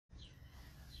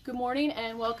Good morning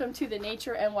and welcome to the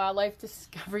Nature and Wildlife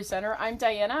Discovery Center. I'm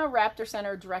Diana, Raptor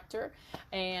Center Director,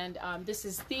 and this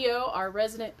is Theo, our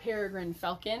resident Peregrine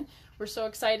Falcon. We're so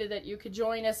excited that you could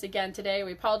join us again today.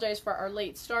 We apologize for our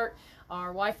late start. Our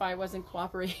Wi-Fi wasn't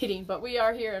cooperating, but we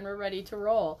are here and we're ready to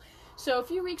roll. So a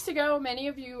few weeks ago, many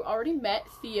of you already met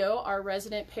Theo, our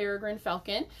resident Peregrine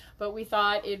Falcon, but we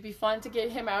thought it'd be fun to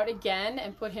get him out again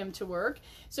and put him to work.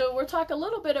 So we'll talk a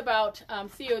little bit about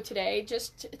Theo today.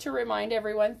 Just to remind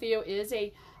everyone, Theo is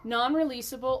a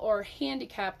non-releasable or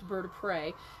handicapped bird of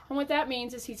prey. And what that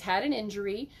means is he's had an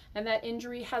injury, and that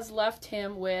injury has left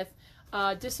him with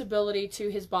disability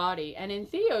to his body. And in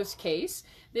Theo's case,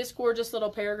 this gorgeous little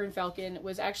Peregrine Falcon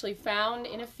was actually found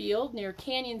in a field near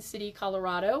Canyon City,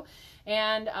 Colorado,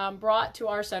 and brought to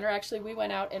our center. Actually, we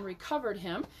went out and recovered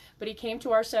him, but he came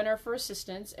to our center for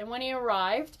assistance. And when he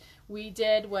arrived, we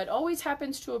did what always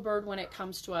happens to a bird when it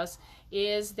comes to us,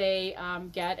 is they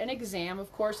get an exam.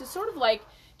 Of course, it's sort of like,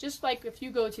 just like if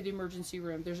you go to the emergency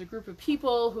room, there's a group of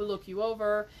people who look you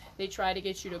over. They try to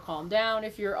get you to calm down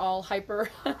if you're all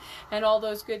hyper and all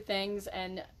those good things,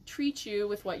 and treat you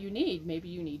with what you need. Maybe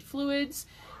you need fluids,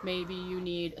 maybe you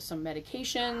need some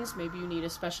medications, maybe you need a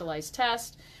specialized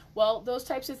test. Well, those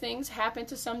types of things happen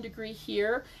to some degree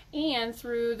here, and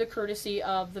through the courtesy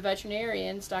of the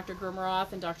veterinarians, Dr.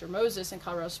 Gurmaroth and Dr. Moses in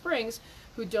Colorado Springs,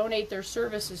 who donate their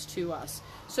services to us.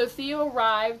 So Theo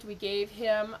arrived, we gave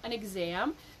him an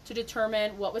exam to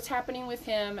determine what was happening with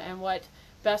him and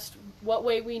what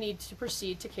way we need to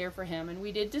proceed to care for him. And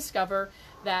we did discover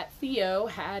that Theo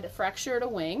had fractured a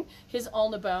wing, his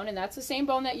ulna bone, and that's the same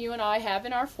bone that you and I have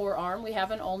in our forearm. We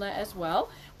have an ulna as well.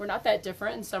 We're not that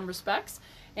different in some respects.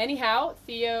 Anyhow,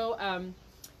 Theo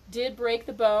did break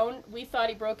the bone. We thought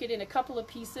he broke it in a couple of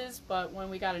pieces, but when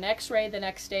we got an x-ray the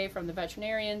next day from the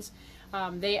veterinarians,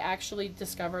 they actually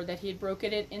discovered that he had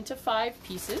broken it into 5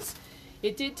 pieces.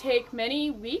 It did take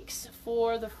many weeks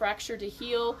for the fracture to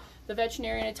heal. The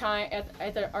veterinarian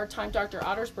at our time, Dr.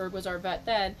 Ottersberg was our vet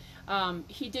then,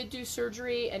 he did do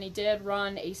surgery, and he did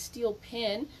run a steel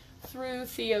pin through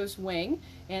Theo's wing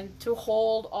and to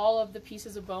hold all of the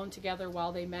pieces of bone together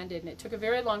while they mended. And it took a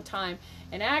very long time.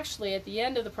 And actually, at the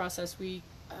end of the process,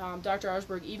 Dr.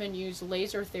 Ottersberg even used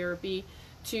laser therapy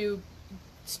to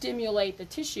stimulate the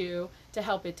tissue to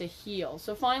help it to heal.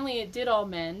 So finally it did all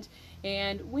mend,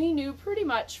 and we knew pretty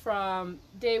much from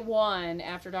day one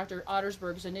after Dr.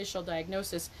 Ottersberg's initial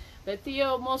diagnosis that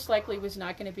Theo most likely was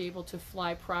not going to be able to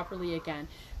fly properly again.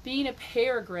 Being a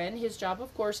peregrine, his job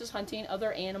of course is hunting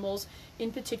other animals,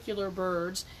 in particular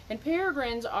birds, and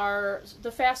peregrines are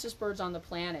the fastest birds on the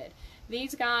planet.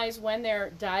 These guys, when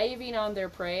they're diving on their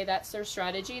prey, that's their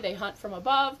strategy. They hunt from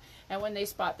above, and when they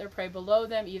spot their prey below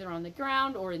them, either on the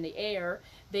ground or in the air,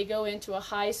 they go into a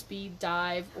high-speed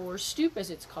dive, or stoop as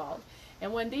it's called.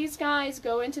 And when these guys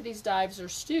go into these dives or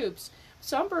stoops,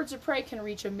 some birds of prey can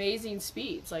reach amazing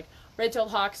speeds. Like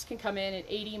red-tailed hawks can come in at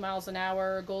 80 miles an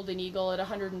hour, golden eagle at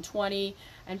 120,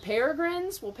 and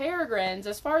peregrines, well, peregrines,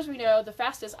 as far as we know, the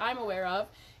fastest I'm aware of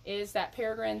is that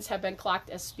peregrines have been clocked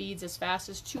as speeds as fast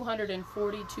as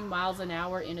 242 miles an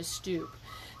hour in a stoop.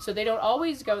 So they don't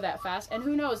always go that fast, and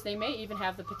who knows, they may even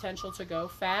have the potential to go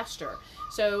faster.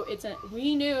 So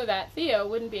we knew that Theo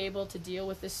wouldn't be able to deal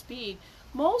with the speed,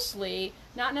 mostly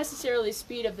not necessarily the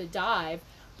speed of the dive,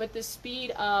 but the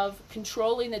speed of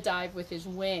controlling the dive with his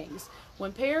wings.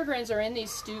 When peregrines are in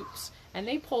these stoops and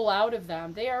they pull out of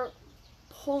them, they are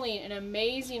pulling an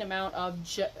amazing amount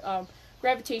of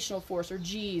gravitational force, or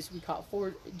G's we call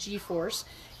it, G-force.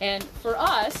 And for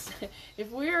us,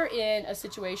 if we're in a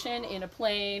situation in a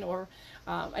plane or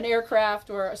an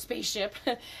aircraft or a spaceship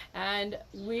and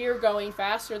we're going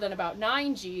faster than about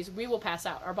 9 G's, we will pass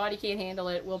out. Our body can't handle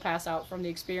it, we'll pass out from the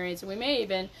experience, and we may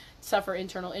even suffer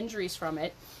internal injuries from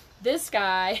it. This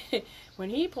guy,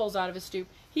 when he pulls out of a stoop,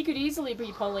 he could easily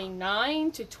be pulling 9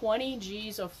 to 20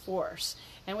 G's of force.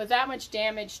 And with that much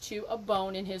damage to a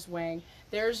bone in his wing,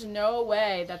 there's no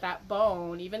way that that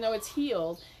bone, even though it's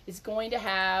healed, is going to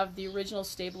have the original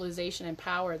stabilization and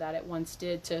power that it once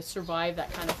did to survive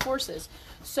that kind of forces.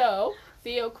 So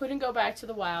Theo couldn't go back to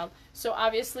the wild. So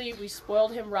obviously we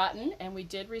spoiled him rotten, and we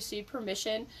did receive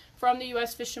permission from the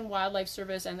U.S. Fish and Wildlife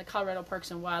Service and the Colorado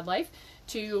Parks and Wildlife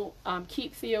to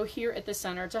keep Theo here at the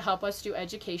center to help us do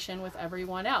education with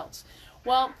everyone else.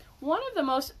 Well, one of the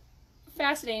most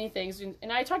fascinating things,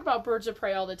 and I talk about birds of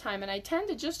prey all the time, and I tend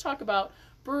to just talk about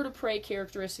bird of prey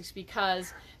characteristics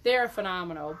because they're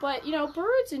phenomenal. But you know,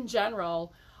 birds in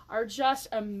general are just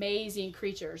amazing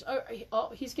creatures.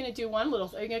 Oh, he's going to do one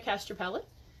little, are you going to cast your pellet?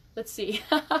 Let's see.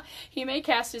 He may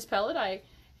cast his pellet. I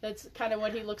That's kind of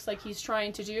what he looks like he's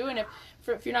trying to do. And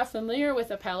if you're not familiar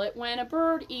with a pellet, when a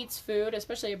bird eats food,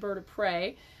 especially a bird of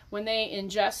prey, when they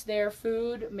ingest their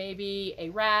food, maybe a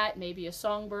rat, maybe a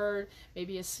songbird,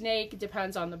 maybe a snake,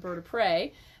 depends on the bird of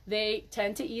prey, they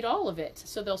tend to eat all of it.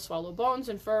 So they'll swallow bones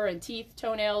and fur and teeth,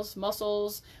 toenails,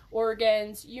 muscles,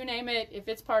 organs, you name it. If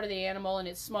it's part of the animal and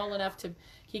it's small enough to,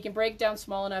 he can break down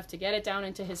small enough to get it down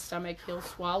into his stomach, he'll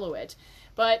swallow it.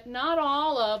 But not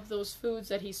all of those foods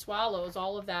that he swallows,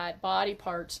 all of that body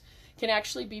parts, can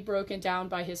actually be broken down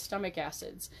by his stomach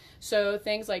acids. So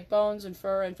things like bones and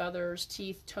fur and feathers,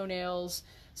 teeth, toenails,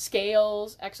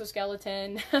 scales,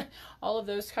 exoskeleton, all of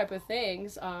those type of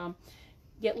things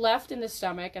get left in the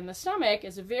stomach. And the stomach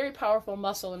is a very powerful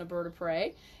muscle in a bird of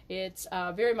prey. It's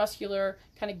very muscular,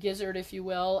 kind of gizzard, if you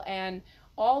will, and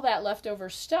all that leftover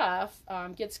stuff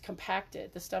gets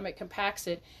compacted. The stomach compacts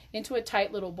it into a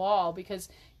tight little ball, because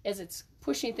as it's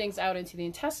pushing things out into the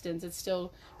intestines, it's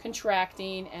still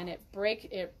contracting, and it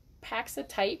packs it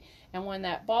tight. And when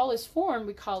that ball is formed,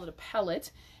 we call it a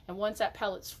pellet. And once that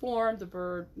pellet's formed, the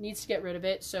bird needs to get rid of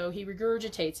it, so he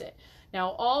regurgitates it.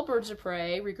 Now, all birds of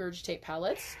prey regurgitate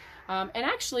pellets, and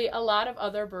actually a lot of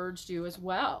other birds do as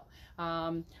well.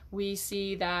 We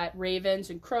see that ravens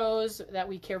and crows that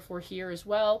we care for here as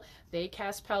well, they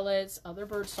cast pellets. Other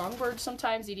birds, songbirds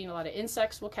sometimes eating a lot of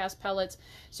insects, will cast pellets.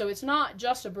 So it's not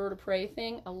just a bird of prey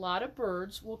thing. A lot of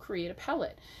birds will create a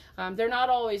pellet. They're not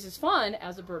always as fun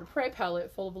as a bird of prey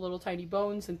pellet full of little tiny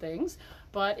bones and things,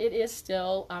 but it is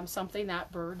still something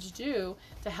that birds do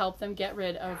to help them get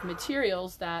rid of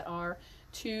materials that are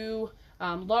too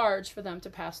large for them to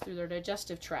pass through their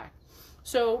digestive tract.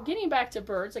 So getting back to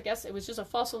birds, I guess it was just a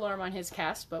false alarm on his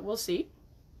cast, but we'll see.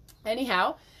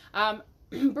 Anyhow,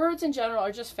 birds in general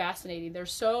are just fascinating.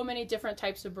 There's so many different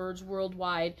types of birds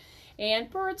worldwide, and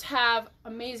birds have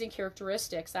amazing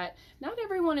characteristics that not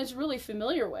everyone is really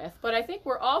familiar with, but I think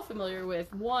we're all familiar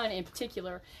with one in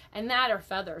particular, and that are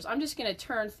feathers. I'm just going to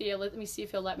turn Theo, let me see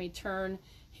if he'll let me turn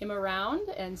him around,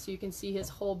 and so you can see his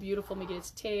whole beautiful, let me get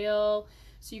his tail,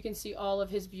 so you can see all of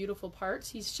his beautiful parts.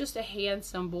 He's just a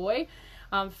handsome boy.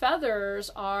 Feathers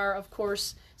are, of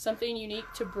course, something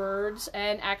unique to birds,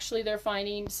 and actually they're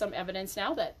finding some evidence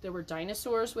now that there were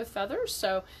dinosaurs with feathers,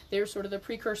 so they're sort of the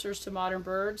precursors to modern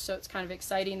birds. So it's kind of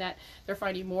exciting that they're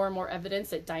finding more and more evidence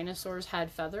that dinosaurs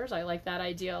had feathers. I like that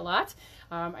idea a lot.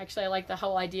 Actually, I like the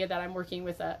whole idea that I'm working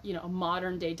with a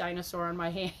modern day dinosaur on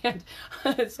my hand,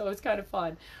 so it's kind of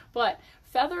fun. But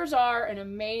feathers are an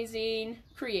amazing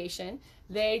creation.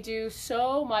 They do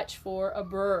so much for a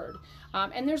bird.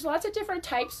 And there's lots of different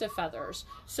types of feathers.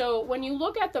 So when you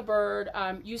look at the bird,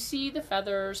 you see the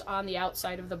feathers on the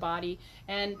outside of the body.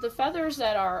 And the feathers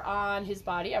that are on his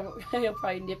body, he'll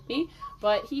probably nip me,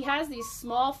 but he has these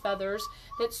small feathers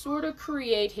that sort of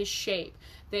create his shape.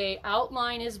 They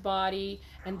outline his body,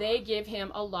 and they give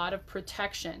him a lot of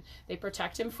protection. They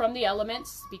protect him from the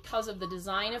elements because of the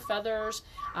design of feathers.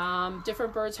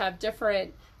 Different birds have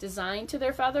different design to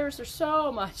their feathers. There's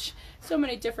so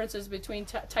many differences between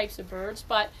types of birds,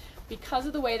 but because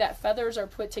of the way that feathers are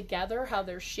put together, how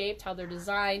they're shaped, how they're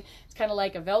designed, it's kind of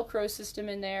like a Velcro system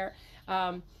in there.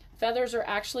 Feathers are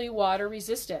actually water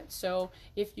resistant. So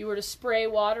if you were to spray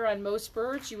water on most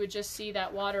birds, you would just see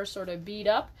that water sort of bead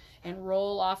up and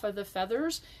roll off of the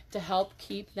feathers to help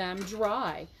keep them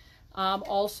dry.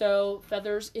 Also,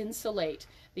 feathers insulate.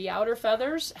 The outer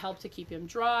feathers help to keep him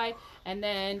dry, and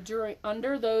then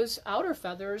under those outer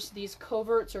feathers, these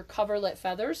coverts or coverlet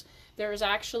feathers, there is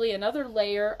actually another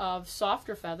layer of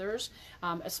softer feathers,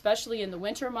 especially in the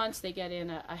winter months. They get in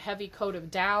a heavy coat of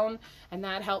down, and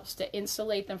that helps to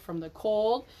insulate them from the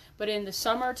cold. But in the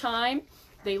summertime,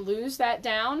 they lose that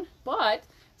down, but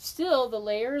still the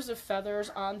layers of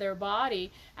feathers on their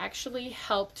body actually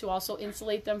help to also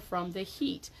insulate them from the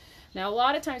heat. Now, a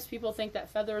lot of times people think that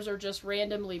feathers are just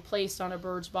randomly placed on a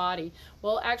bird's body.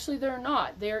 Well, actually they're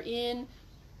not. They're in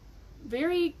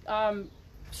very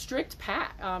strict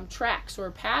tracks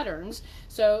or patterns.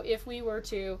 So if we were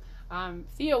to,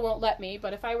 Theo won't let me,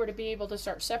 but if I were to be able to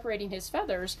start separating his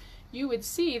feathers, you would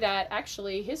see that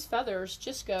actually his feathers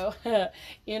just go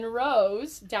in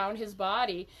rows down his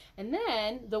body. And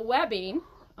then the webbing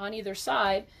on either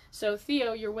side. So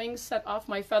Theo, your wings set off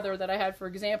my feather that I had, for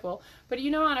example. But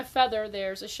on a feather,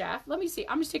 there's a shaft. Let me see.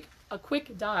 I'm just going to take a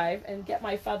quick dive and get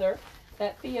my feather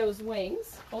at Theo's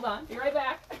wings. Hold on. Be right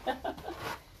back.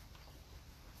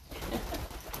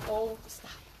 Oh,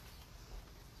 stop.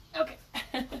 Okay.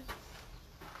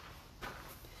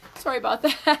 Sorry about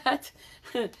that.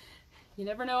 You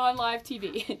never know on live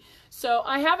TV. So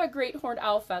I have a great horned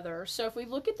owl feather. So if we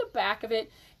look at the back of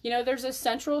it, there's a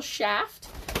central shaft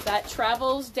that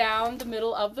travels down the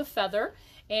middle of the feather,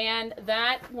 And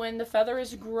that, when the feather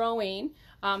is growing,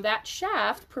 that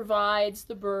shaft provides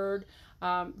the bird,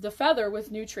 the feather,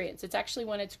 with nutrients. It's actually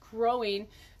when it's growing,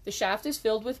 the shaft is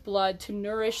filled with blood to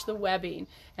nourish the webbing.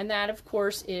 And that, of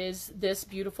course, is this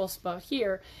beautiful spot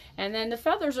here. And then the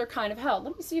feathers are kind of held.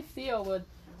 Let me see if Theo would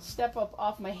step up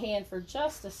off my hand for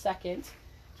just a second.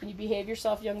 Can you behave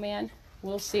yourself, young man?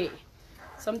 We'll see.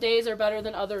 Some days are better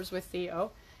than others with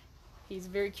Theo. He's a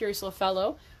very curious little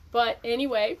fellow. But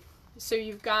anyway, so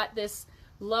you've got this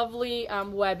lovely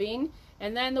webbing.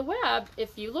 And then the web,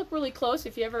 if you look really close,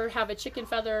 if you ever have a chicken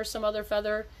feather or some other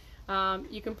feather,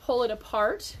 you can pull it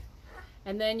apart.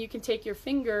 And then you can take your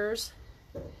fingers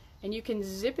and you can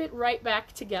zip it right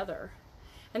back together.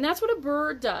 And that's what a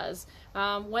bird does.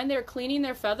 When they're cleaning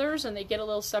their feathers and they get a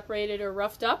little separated or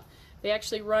roughed up, they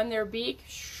actually run their beak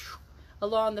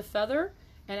along the feather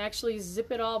and actually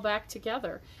zip it all back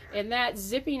together. And that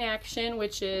zipping action,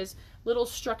 which is little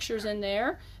structures in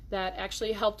there that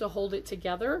actually help to hold it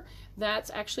together, that's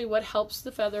actually what helps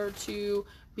the feather to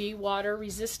be water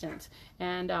resistant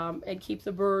and keep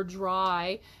the bird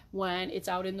dry when it's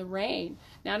out in the rain.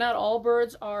 Now, not all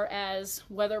birds are as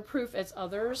weatherproof as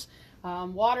others.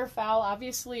 Waterfowl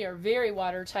obviously are very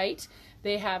watertight.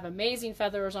 They have amazing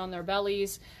feathers on their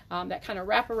bellies that kind of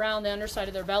wrap around the underside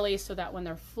of their belly so that when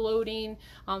they're floating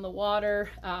on the water,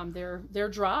 they're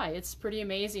dry. It's pretty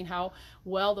amazing how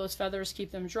well those feathers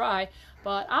keep them dry.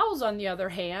 But owls, on the other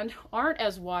hand, aren't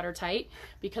as watertight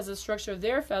because the structure of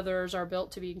their feathers are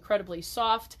built to be incredibly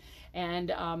soft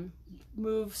and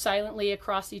move silently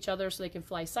across each other so they can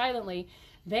fly silently.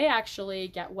 They actually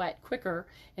get wet quicker.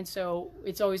 And so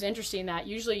it's always interesting that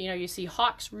usually, you know, you see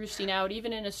hawks roosting out,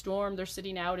 even in a storm, they're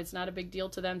sitting out. It's not a big deal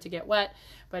to them to get wet.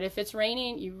 But if it's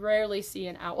raining, you rarely see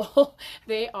an owl.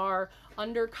 They are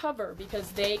undercover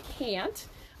because they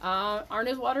aren't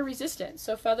as water resistant.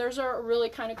 So feathers are really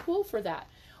kind of cool for that.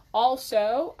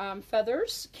 Also,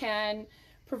 feathers can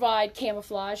provide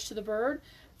camouflage to the bird.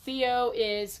 Theo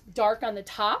is dark on the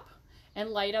top and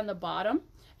light on the bottom.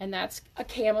 And that's a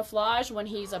camouflage. When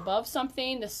he's above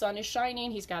something, the sun is shining,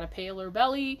 he's got a paler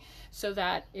belly, so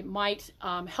that it might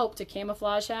help to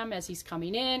camouflage him as he's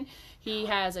coming in. He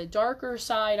has a darker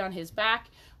side on his back,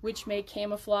 which may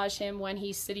camouflage him when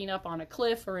he's sitting up on a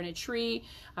cliff or in a tree,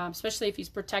 especially if he's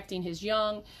protecting his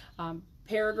young.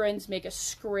 Peregrines make a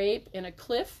scrape in a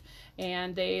cliff,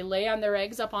 and they lay on their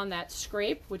eggs up on that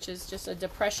scrape, which is just a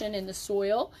depression in the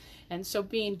soil. And so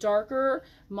being darker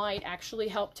might actually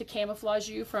help to camouflage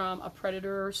you from a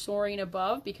predator soaring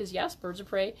above, because yes, birds of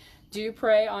prey do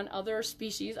prey on other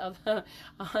species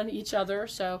on each other,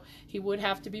 so he would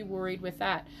have to be worried with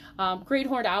that. Great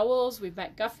horned owls, we've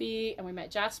met Guffy and we met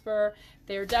Jasper.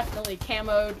 They're definitely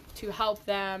camoed to help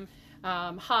them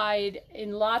hide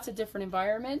in lots of different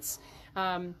environments.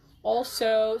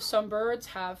 Also, some birds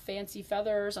have fancy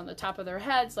feathers on the top of their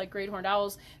heads, like great horned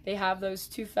owls. They have those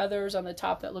two feathers on the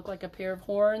top that look like a pair of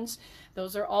horns.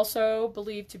 Those are also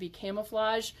believed to be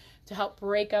camouflage to help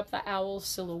break up the owl's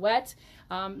silhouette.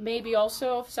 Maybe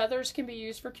also feathers can be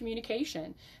used for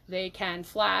communication. They can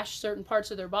flash certain parts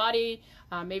of their body.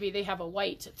 Maybe they have a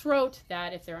white throat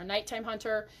that if they're a nighttime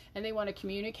hunter and they want to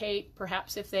communicate,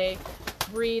 perhaps if they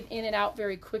breathe in and out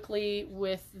very quickly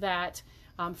with that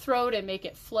throat and make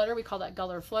it flutter, we call that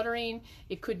gular fluttering.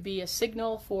 It could be a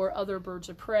signal for other birds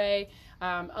of prey,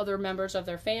 other members of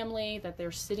their family, that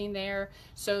they're sitting there.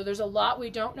 So there's a lot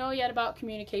we don't know yet about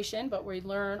communication, but we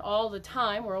learn all the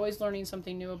time. We're always learning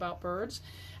something new about birds.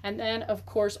 And then, of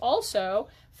course, also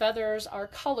feathers are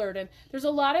colored, and there's a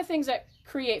lot of things that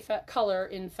create color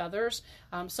in feathers.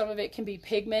 Some of it can be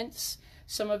pigments.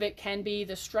 Some of it can be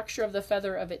the structure of the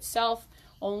feather of itself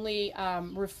only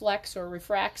reflects or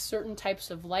refracts certain types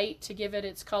of light to give it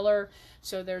its color.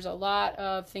 So there's a lot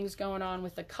of things going on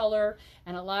with the color,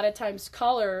 and a lot of times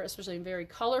color, especially in very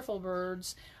colorful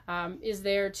birds, is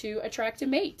there to attract a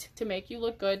mate, to make you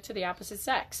look good to the opposite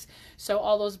sex. So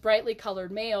all those brightly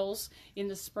colored males in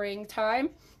the springtime,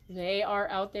 they are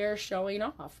out there showing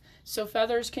off. So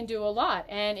feathers can do a lot.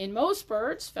 And in most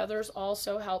birds, feathers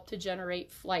also help to generate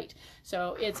flight.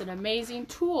 So it's an amazing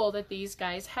tool that these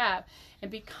guys have. And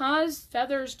because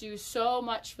feathers do so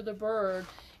much for the bird,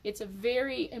 it's a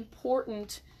very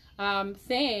important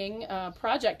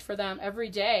project for them every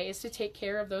day, is to take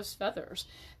care of those feathers.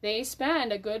 They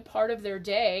spend a good part of their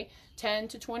day, 10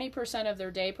 to 20% of their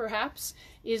day perhaps,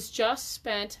 is just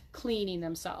spent cleaning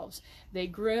themselves. They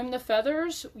groom the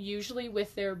feathers, usually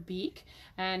with their beak.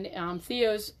 And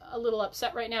Theo's a little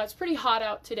upset right now. It's pretty hot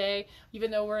out today.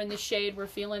 Even though we're in the shade, we're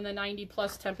feeling the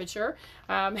 90+ temperature.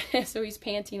 So he's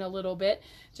panting a little bit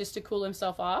just to cool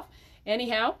himself off.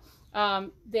 Anyhow,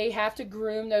 they have to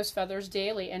groom those feathers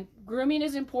daily. And grooming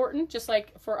is important, just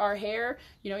like for our hair.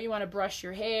 You know, you want to brush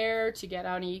your hair to get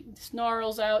any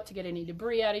snarls out, to get any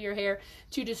debris out of your hair,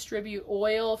 to distribute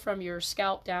oil from your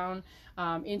scalp down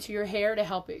into your hair to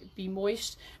help it be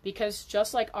moist. Because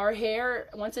just like our hair,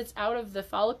 once it's out of the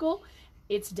follicle,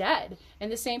 it's dead.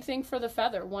 And the same thing for the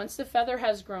feather. Once the feather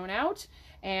has grown out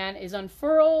and is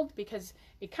unfurled, because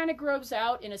it kind of grows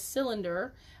out in a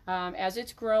cylinder. As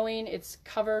it's growing, it's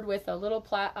covered with a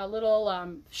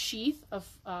little sheath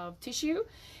of tissue.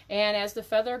 And as the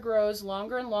feather grows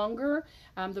longer and longer,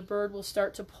 the bird will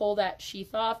start to pull that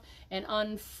sheath off and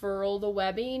unfurl the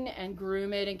webbing and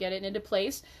groom it and get it into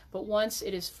place. But once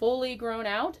it is fully grown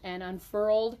out and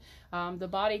unfurled, the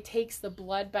body takes the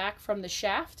blood back from the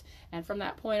shaft, and from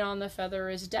that point on, the feather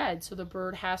is dead. So the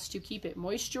bird has to keep it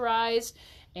moisturized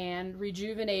and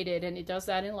rejuvenated, and it does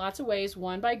that in lots of ways.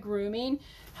 One, by grooming,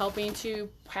 helping to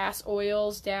pass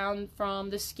oils down from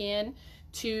the skin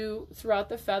to throughout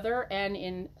the feather. And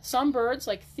in some birds,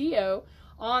 like Theo,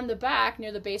 on the back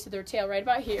near the base of their tail, right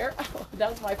about here. Oh,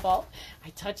 that was my fault. I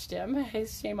touched him.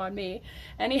 Shame on me.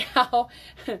 Anyhow,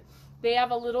 they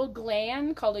have a little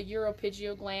gland called a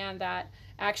uropygial gland that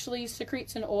actually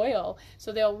secretes an oil.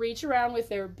 So they'll reach around with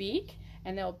their beak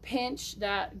and they'll pinch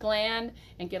that gland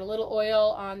and get a little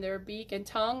oil on their beak and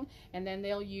tongue, and then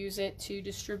they'll use it to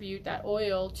distribute that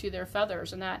oil to their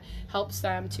feathers, and that helps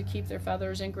them to keep their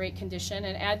feathers in great condition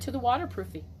and add to the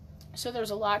waterproofing. So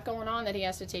there's a lot going on that he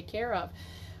has to take care of.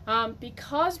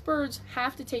 Because birds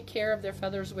have to take care of their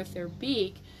feathers with their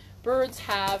beak, birds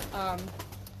have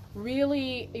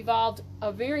really evolved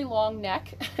a very long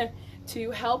neck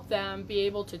to help them be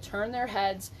able to turn their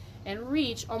heads and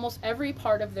reach almost every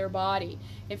part of their body.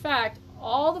 In fact,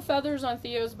 all the feathers on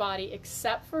Theo's body,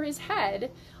 except for his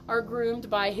head, are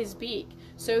groomed by his beak.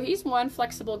 So he's one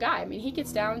flexible guy. I mean, he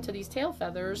gets down to these tail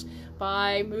feathers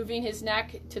by moving his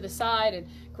neck to the side and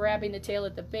grabbing the tail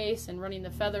at the base and running the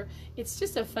feather. It's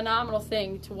just a phenomenal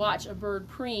thing to watch a bird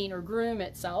preen or groom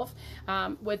itself,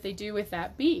 what they do with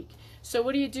that beak. So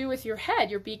what do you do with your head?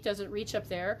 Your beak doesn't reach up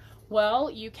there. Well,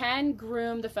 you can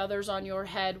groom the feathers on your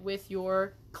head with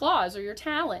your claws or your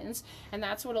talons, and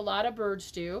that's what a lot of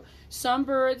birds do. Some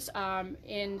birds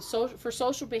for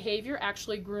social behavior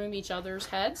actually groom each other's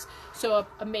heads. So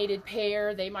a mated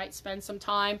pair, they might spend some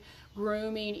time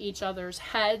grooming each other's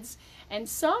heads. And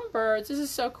some birds, this is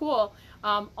so cool,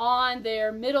 on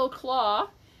their middle claw,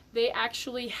 they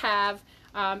actually have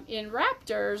in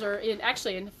raptors, or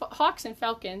in hawks and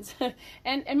falcons,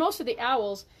 and most of the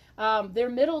owls, their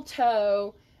middle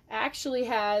toe actually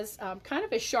has kind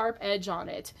of a sharp edge on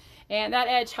it, and that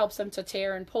edge helps them to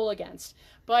tear and pull against.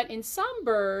 But in some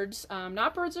birds,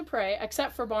 not birds of prey,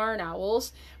 except for barn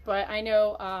owls, but I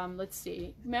know, let's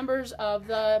see, members of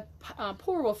the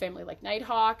porwil family, like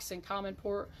nighthawks and common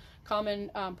porwils,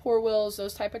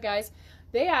 those type of guys,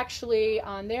 they actually,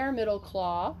 on their middle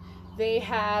claw, they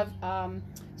have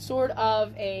sort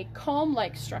of a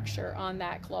comb-like structure on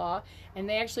that claw, and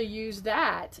they actually use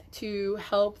that to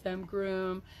help them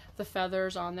groom the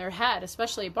feathers on their head.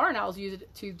 Especially barn owls use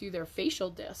it to do their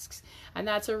facial discs, and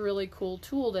that's a really cool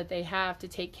tool that they have to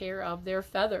take care of their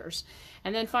feathers.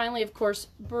 And then finally, of course,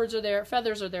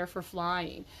 feathers are there for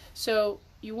flying. So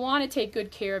you want to take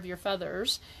good care of your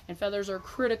feathers, and feathers are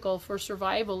critical for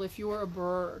survival if you're a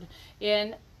bird.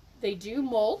 They do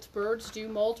molt. Birds do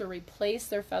molt or replace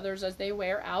their feathers as they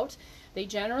wear out. They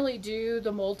generally do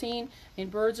the molting. In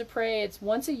birds of prey, it's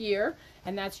once a year,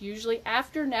 and that's usually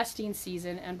after nesting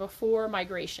season and before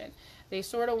migration. They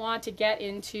sort of want to get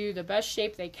into the best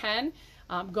shape they can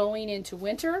going into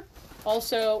winter.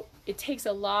 Also, it takes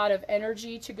a lot of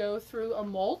energy to go through a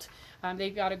molt.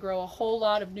 They've got to grow a whole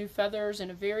lot of new feathers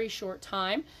in a very short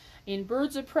time. In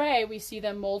birds of prey, we see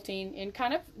them molting in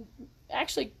kind of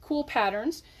actually cool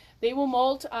patterns. They will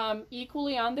molt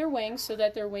equally on their wings so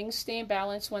that their wings stay in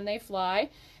balance when they fly.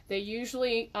 They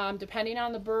usually, depending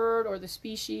on the bird or the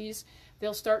species,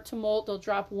 they'll start to molt. They'll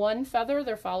drop one feather,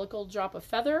 their follicle will drop a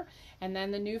feather, and then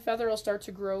the new feather will start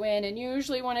to grow in. And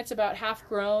usually when it's about half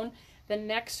grown, the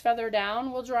next feather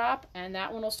down will drop, and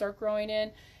that one will start growing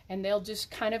in, and they'll just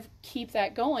kind of keep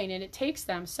that going. And it takes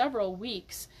them several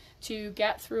weeks to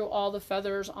get through all the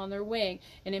feathers on their wing.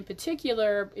 And in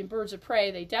particular, in birds of prey,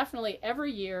 they definitely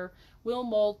every year will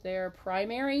molt their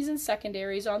primaries and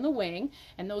secondaries on the wing,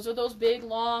 and those are those big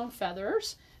long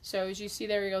feathers. So as you see,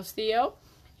 there goes Theo.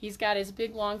 He's got his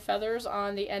big long feathers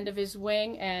on the end of his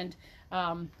wing, and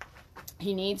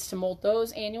he needs to molt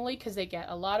those annually because they get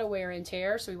a lot of wear and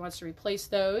tear, so he wants to replace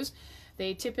those.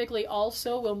 They typically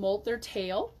also will molt their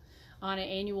tail on an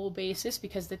annual basis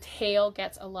because the tail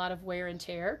gets a lot of wear and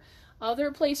tear.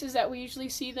 Other places that we usually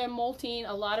see them molting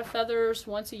a lot of feathers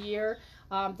once a year,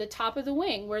 the top of the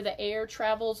wing where the air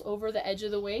travels over the edge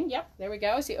of the wing. Yep, there we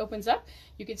go. As he opens up,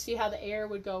 you can see how the air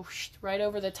would go right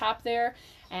over the top there,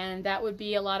 and that would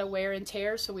be a lot of wear and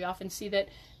tear. So we often see that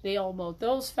they'll molt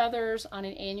those feathers on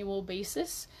an annual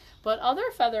basis. But other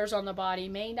feathers on the body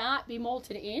may not be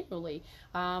molted annually.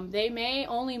 They may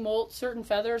only molt certain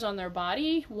feathers on their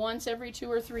body once every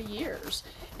 2 or 3 years.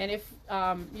 And if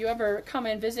you ever come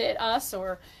and visit us,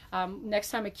 or next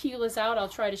time Akila's out, I'll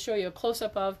try to show you a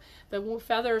close-up of the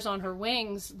feathers on her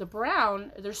wings. The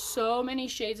brown, there's so many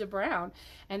shades of brown.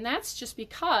 And that's just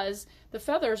because the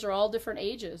feathers are all different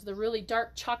ages. The really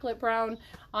dark chocolate brown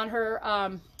on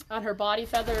her body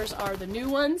feathers are the new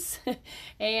ones,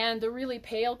 and the really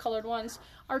pale colored ones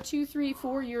are 2, 3,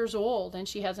 4 years old, and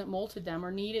she hasn't molted them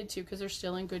or needed to because they're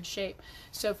still in good shape.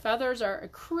 So feathers are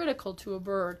critical to a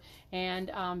bird,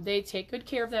 and they take good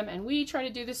care of them, and we try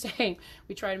to do the same.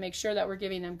 We try to make sure that we're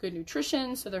giving them good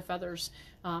nutrition so their feathers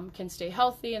can stay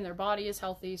healthy and their body is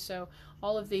healthy. So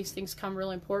all of these things come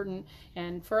real important,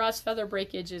 and for us, feather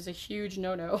breakage is a huge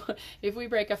no-no. If we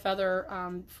break a feather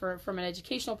from an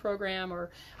educational program or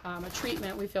a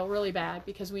treatment, we feel really bad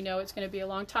because we know it's going to be a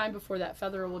long time before that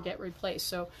feather will get replaced.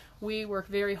 So we work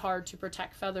very hard to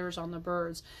protect feathers on the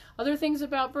birds. Other things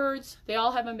about birds, they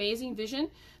all have amazing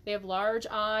vision. They have large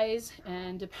eyes,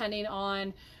 and depending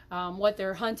on what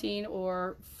they're hunting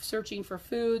or searching for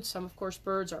food. Some, of course,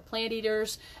 birds are plant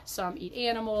eaters. Some eat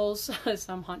animals.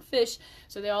 Some hunt fish.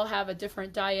 So they all have a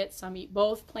different diet. Some eat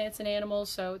both plants and animals.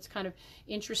 So it's kind of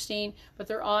interesting. But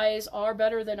their eyes are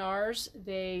better than ours.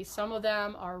 Some of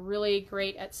them are really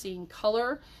great at seeing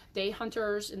color. Day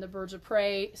hunters in the birds of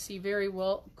prey see very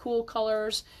cool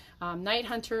colors. Night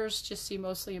hunters just see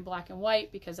mostly in black and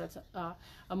white because that's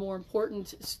a more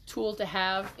important tool to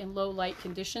have in low light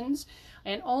conditions.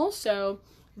 And also,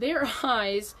 their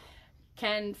eyes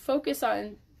can focus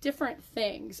on different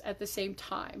things at the same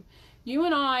time. You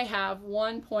and I have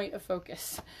one point of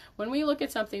focus. When we look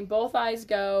at something, both eyes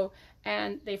go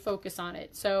and they focus on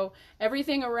it. So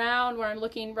everything around where I'm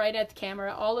looking right at the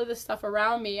camera, all of the stuff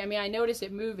around me, I mean, I notice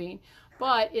it moving,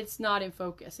 but it's not in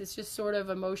focus. It's just sort of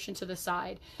a motion to the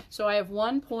side. So I have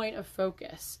one point of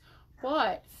focus.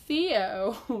 But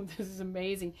Theo, this is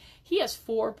amazing, he has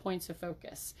 4 points of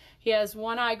focus. He has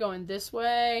one eye going this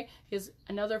way, he has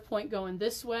another point going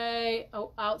this way,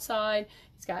 outside.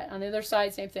 He's got on the other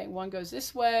side, same thing. One goes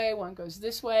this way, one goes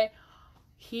this way.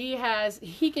 He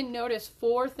can notice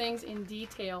 4 things in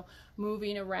detail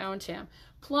moving around him.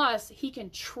 Plus, he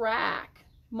can track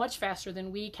much faster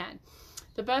than we can.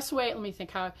 The best way, let me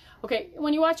think how, okay,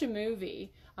 when you watch a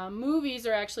movie, movies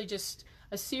are actually just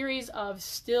a series of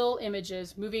still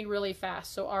images moving really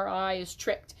fast, so our eye is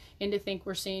tricked into think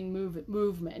we're seeing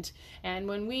movement. And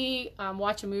when we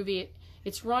watch a movie,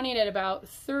 it's running at about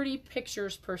 30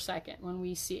 pictures per second when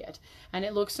we see it, and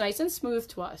it looks nice and smooth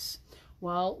to us.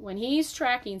 Well, when he's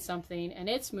tracking something and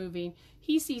it's moving,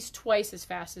 he sees twice as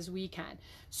fast as we can.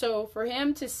 So for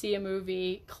him to see a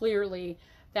movie clearly,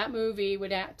 that movie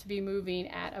would have to be moving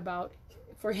at about,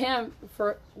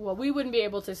 well, we wouldn't be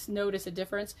able to notice a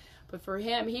difference, but for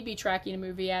him, he'd be tracking a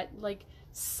movie at like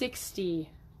 60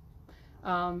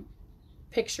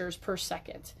 pictures per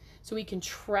second. So he can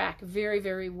track very,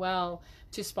 very well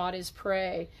to spot his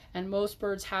prey, and most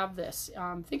birds have this.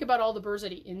 Think about all the birds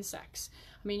that eat insects.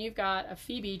 I mean, you've got a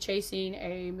phoebe chasing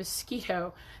a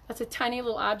mosquito. That's a tiny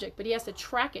little object, but he has to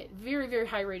track it very, very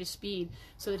high rate of speed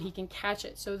so that he can catch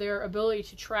it. So their ability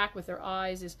to track with their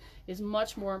eyes is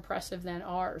much more impressive than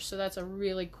ours. So that's a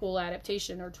really cool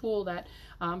adaptation or tool that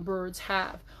birds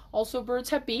have. Also, birds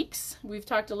have beaks. We've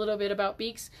talked a little bit about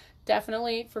beaks.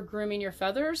 Definitely for grooming your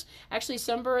feathers. Actually,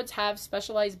 some birds have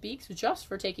specialized beaks just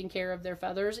for taking care of their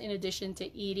feathers in addition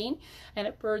to eating. And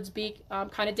a bird's beak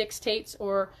kind of dictates,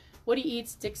 or what he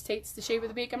eats dictates the shape of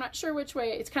the beak. I'm not sure which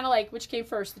way. It's kind of like which came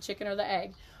first, the chicken or the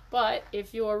egg. But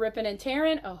if you're ripping and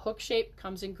tearing, a hook shape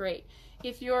comes in great.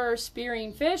 If you're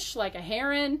spearing fish like a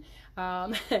heron,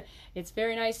 it's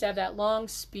very nice to have that long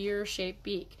spear-shaped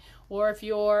beak. Or if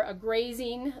you're a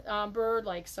grazing bird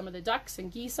like some of the ducks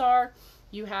and geese are,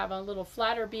 you have a little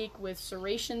flatter beak with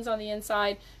serrations on the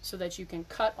inside so that you can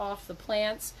cut off the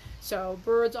plants. So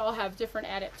birds all have different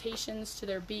adaptations to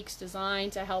their beaks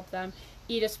designed to help them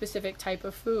eat a specific type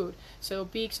of food. So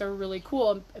beaks are really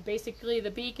cool. Basically,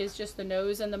 the beak is just the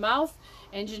nose and the mouth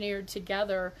engineered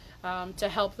together to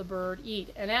help the bird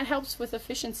eat. And that helps with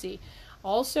efficiency.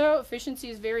 Also, efficiency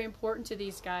is very important to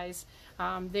these guys.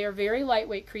 They are very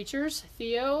lightweight creatures.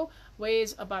 Theo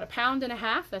weighs about 1.5 pounds.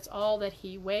 That's all that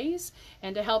he weighs.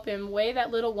 And to help him weigh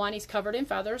that little one, he's covered in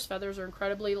feathers. Feathers are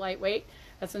incredibly lightweight.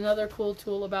 That's another cool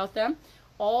tool about them.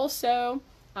 Also,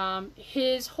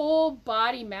 his whole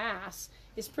body mass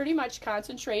is pretty much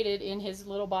concentrated in his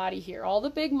little body here. All the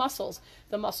big muscles,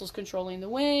 the muscles controlling the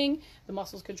wing, the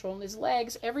muscles controlling his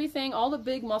legs, everything, all the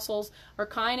big muscles are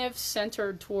kind of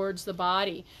centered towards the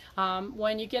body.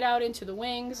 When you get out into the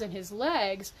wings and his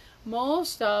legs,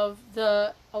 most of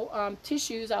the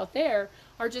tissues out there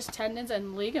are just tendons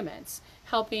and ligaments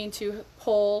helping to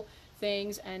pull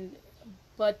things,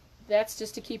 but that's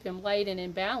just to keep him light and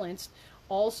in balance.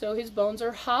 Also, his bones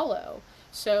are hollow.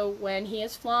 So when he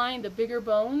is flying, the bigger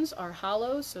bones are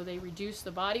hollow, so they reduce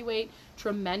the body weight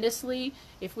tremendously.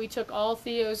 If we took all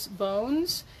Theo's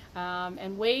bones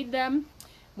and weighed them,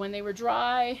 when they were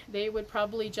dry, they would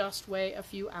probably just weigh a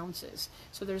few ounces.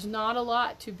 So there's not a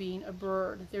lot to being a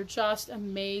bird. They're just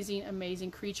amazing,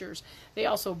 amazing creatures. They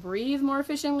also breathe more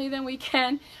efficiently than we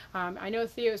can. I know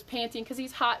Theo's panting because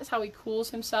he's hot. That's how he cools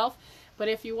himself. But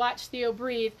if you watch Theo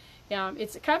breathe,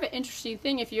 it's kind of an interesting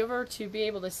thing if you ever to be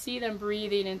able to see them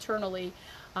breathing internally.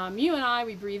 You and I,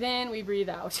 we breathe in, we breathe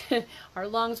out. Our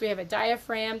lungs, we have a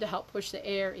diaphragm to help push the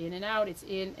air in and out. It's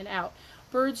in and out.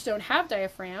 Birds don't have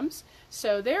diaphragms,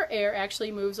 so their air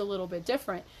actually moves a little bit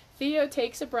different. Theo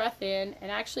takes a breath in,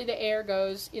 and actually the air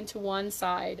goes into one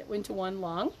side, into one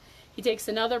lung. He takes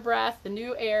another breath. The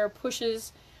new air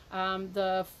pushes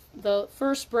the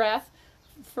first breath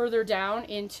further down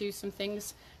into some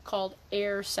things called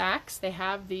air sacs. They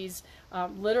have these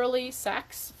literally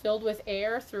sacs filled with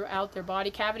air throughout their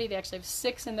body cavity. They actually have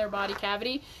 6 in their body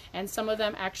cavity, and some of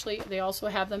them actually, they also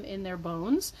have them in their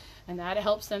bones, and that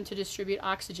helps them to distribute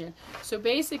oxygen. So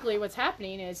basically what's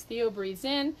happening is Theo breathes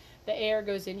in, the air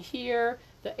goes in here,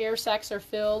 the air sacs are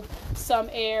filled, some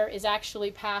air is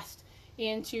actually passed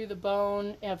into the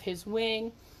bone of his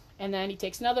wing, and then he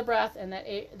takes another breath, and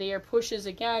the air pushes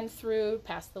again through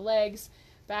past the legs,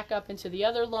 back up into the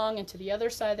other lung, into the other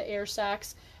side of the air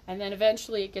sacs, and then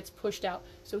eventually it gets pushed out.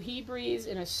 So he breathes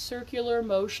in a circular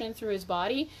motion through his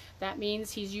body. That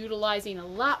means he's utilizing a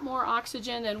lot more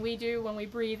oxygen than we do when we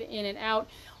breathe in and out.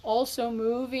 Also,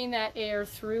 moving that air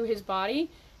through his body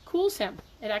cools him.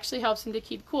 It actually helps him to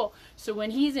keep cool. So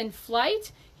when he's in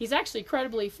flight, he's actually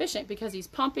incredibly efficient because he's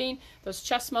pumping, those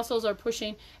chest muscles are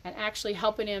pushing and actually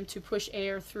helping him to push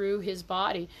air through his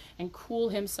body and cool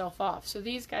himself off. So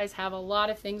these guys have a lot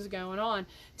of things going on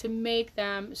to make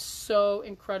them so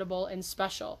incredible and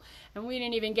special. And we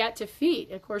didn't even get to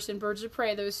feet. Of course, in birds of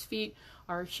prey, those feet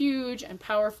are huge and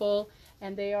powerful,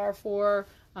 and they are for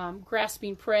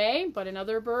grasping prey. But in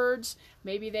other birds,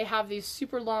 maybe they have these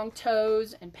super long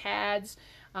toes and pads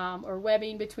or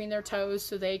webbing between their toes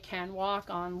so they can walk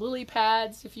on lily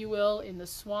pads, if you will, in the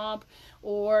swamp.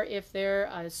 Or if they're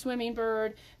a swimming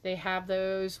bird, they have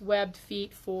those webbed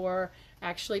feet for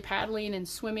actually paddling and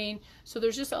swimming. So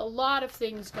there's just a lot of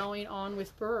things going on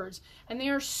with birds, and they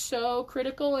are so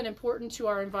critical and important to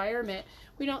our environment.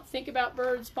 We don't think about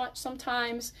birds much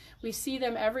sometimes. We see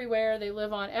them everywhere. They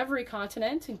live on every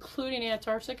continent, including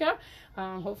Antarctica.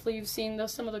 Hopefully you've seen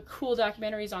some of the cool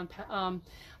documentaries on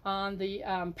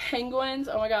the penguins.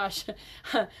 Oh my gosh.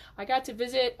 I got to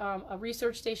visit a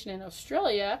research station in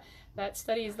Australia that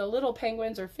studies the little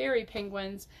penguins, or fairy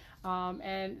penguins,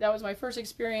 and that was my first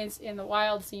experience in the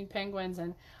wild seeing penguins,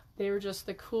 and they were just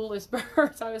the coolest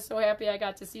birds. I was so happy I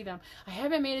got to see them. I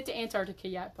haven't made it to Antarctica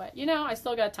yet, but you know, I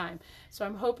still got time. So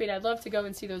I'm hoping, I'd love to go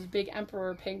and see those big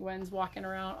emperor penguins walking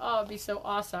around. Oh, it'd be so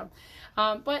awesome.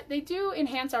 But they do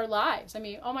enhance our lives. I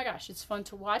mean, oh my gosh, it's fun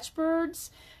to watch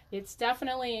birds. It's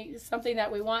definitely something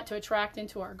that we want to attract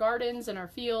into our gardens and our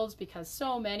fields because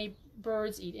so many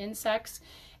birds eat insects.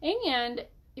 And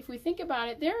if we think about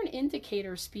it, they're an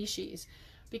indicator species.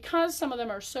 Because some of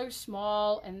them are so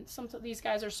small and some of these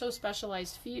guys are so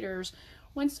specialized feeders,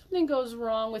 when something goes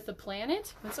wrong with the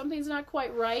planet, when something's not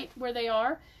quite right where they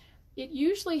are, it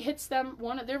usually hits them.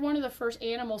 They're one of the first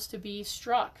animals to be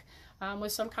struck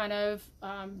with some kind of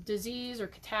disease or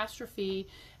catastrophe,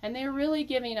 and they're really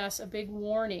giving us a big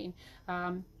warning.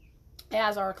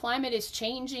 As our climate is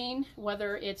changing,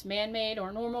 whether it's man-made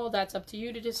or normal, that's up to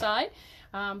you to decide,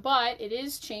 but it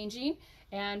is changing.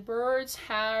 And birds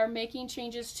are making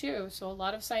changes too. So a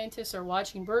lot of scientists are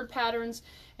watching bird patterns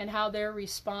and how they're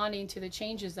responding to the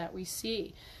changes that we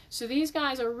see. So these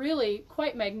guys are really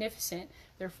quite magnificent.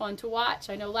 They're fun to watch.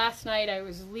 I know last night I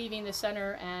was leaving the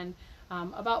center and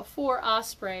about 4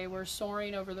 osprey were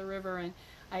soaring over the river, and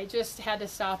I just had to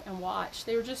stop and watch.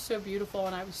 They were just so beautiful,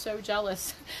 and I was so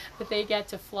jealous that they get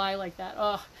to fly like that.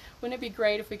 Oh, wouldn't it be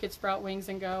great if we could sprout wings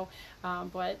and go?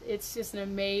 But it's just an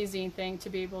amazing thing to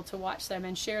be able to watch them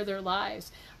and share their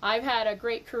lives. I've had a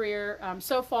great career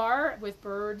so far with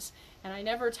birds and I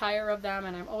never tire of them,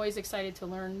 and I'm always excited to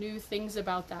learn new things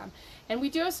about them. And we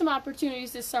do have some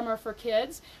opportunities this summer for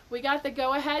kids. We got the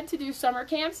go-ahead to do summer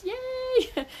camps.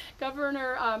 Yay!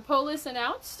 Governor Polis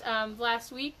announced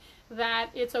last week that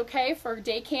it's okay for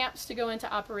day camps to go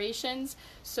into operations,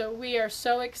 so we are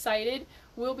so excited.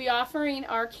 We'll be offering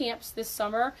our camps this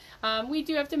summer. We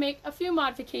do have to make a few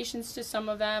modifications to some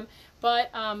of them,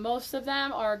 but most of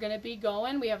them are going to be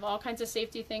going. We have all kinds of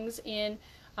safety things in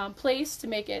place to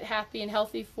make it happy and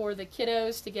healthy for the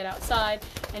kiddos to get outside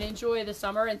and enjoy the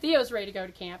summer. And Theo's ready to go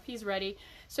to camp. He's ready.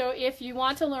 So if you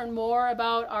want to learn more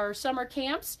about our summer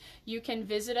camps, you can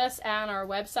visit us on our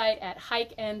website at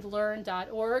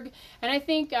hikeandlearn.org. And I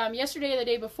think yesterday or the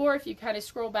day before, if you kind of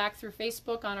scroll back through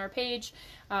Facebook on our page,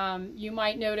 you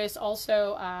might notice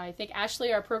also, I think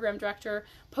Ashley, our program director,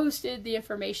 posted the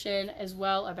information as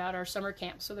well about our summer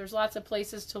camp. So there's lots of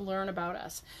places to learn about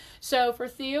us. So for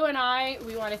Theo and I,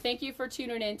 we want to thank you for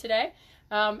tuning in today.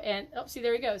 And oh, see,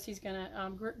 there he goes. He's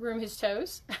gonna groom his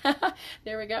toes.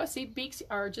 There we go. See, beaks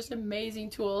are just amazing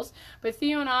tools. But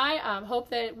Theo and I hope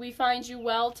that we find you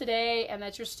well today and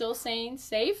that you're still staying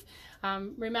safe.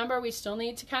 Remember, we still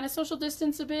need to kind of social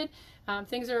distance a bit.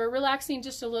 Things are relaxing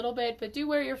just a little bit, but do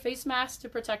wear your face mask to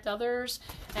protect others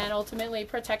and ultimately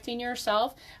protecting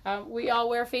yourself. We all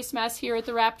wear face masks here at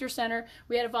the Raptor Center.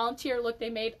 We had a volunteer, look, they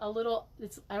made a little,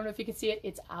 I don't know if you can see it,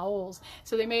 it's owls.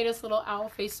 So they made us little owl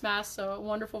face masks, so a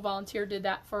wonderful volunteer did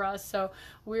that for us. So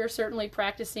we're certainly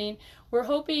practicing. We're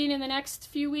hoping in the next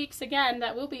few weeks, again,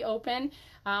 that we'll be open.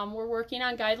 We're working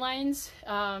on guidelines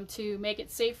to make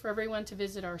it safe for everyone to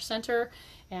visit our center,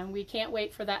 and we can't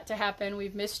wait for that to happen.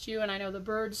 We've missed you, and I know the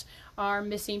birds are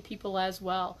missing people as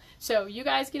well. So you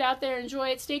guys get out there, enjoy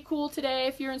it, stay cool today.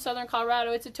 If you're in Southern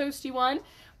Colorado, it's a toasty one,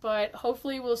 but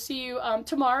hopefully we'll see you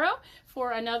tomorrow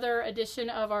for another edition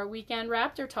of our Weekend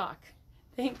Raptor Talk.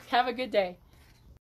 Have a good day.